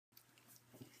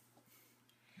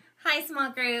Hi, small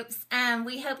groups.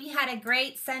 We hope you had a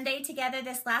great Sunday together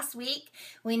this last week.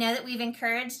 We know that we've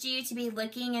encouraged you to be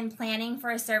looking and planning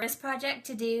for a service project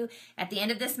to do at the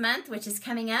end of this month, which is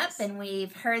coming up, and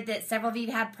we've heard that several of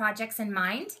you have projects in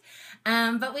mind.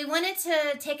 But we wanted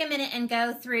to take a minute and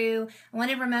go through, I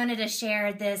wanted Ramona to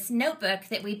share this notebook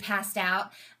that we passed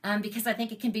out because I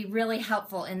think it can be really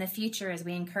helpful in the future as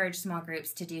we encourage small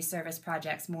groups to do service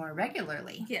projects more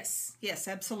regularly. Yes,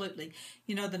 absolutely.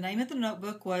 You know, the name of the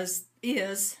notebook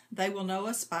is They Will Know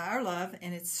Us by Our Love,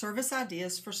 and it's service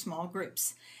ideas for small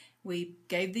groups. We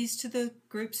gave these to the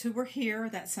groups who were here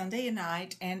that Sunday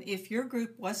night, and if your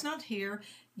group was not here,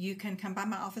 you can come by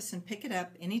my office and pick it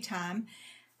up anytime.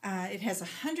 It has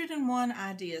 101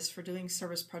 ideas for doing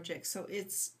service projects, so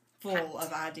it's full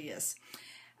of ideas.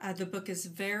 The book is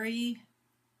very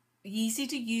easy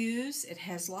to use. It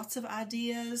has lots of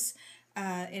ideas.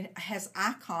 It has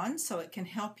icons, so it can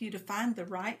help you to find the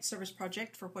right service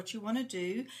project for what you want to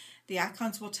do. The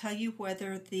icons will tell you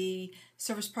whether the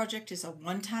service project is a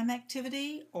one-time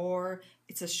activity or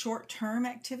it's a short-term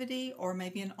activity or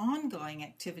maybe an ongoing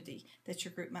activity that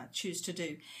your group might choose to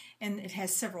do. And it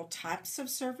has several types of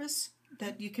service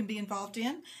that you can be involved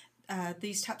in.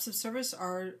 These types of service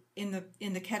are in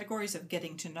the categories of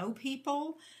getting to know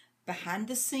people, behind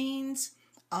the scenes,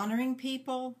 honoring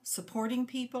people, supporting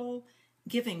people,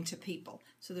 giving to people.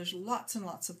 So there's lots and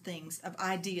lots of things, of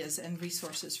ideas and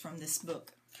resources from this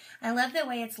book. I love the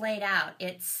way it's laid out.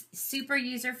 It's super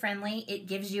user-friendly. It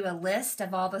gives you a list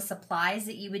of all the supplies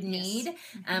that you would need,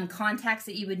 contacts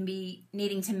that you would be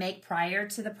needing to make prior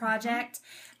to the project.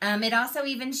 It also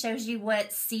even shows you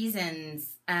what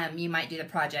seasons you might do the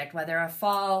project, whether a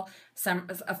fall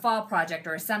project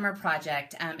or a summer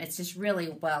project. It's just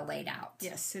really well laid out.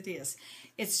 Yes, it is.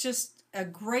 It's just a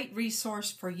great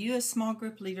resource for you as small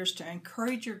group leaders to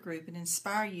encourage your group and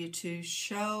inspire you to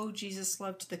show Jesus'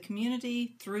 love to the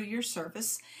community through your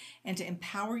service and to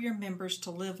empower your members to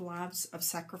live lives of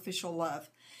sacrificial love.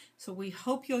 So we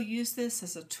hope you'll use this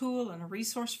as a tool and a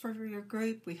resource for your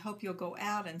group. We hope you'll go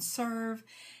out and serve,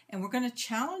 and we're going to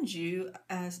challenge you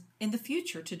in the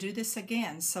future to do this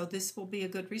again. So this will be a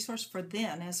good resource for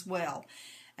then as well.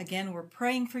 Again, we're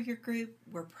praying for your group.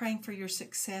 We're praying for your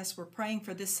success. We're praying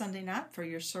for this Sunday night for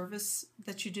your service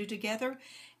that you do together.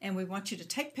 And we want you to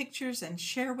take pictures and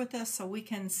share with us so we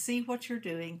can see what you're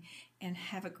doing, and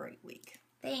have a great week.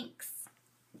 Thanks.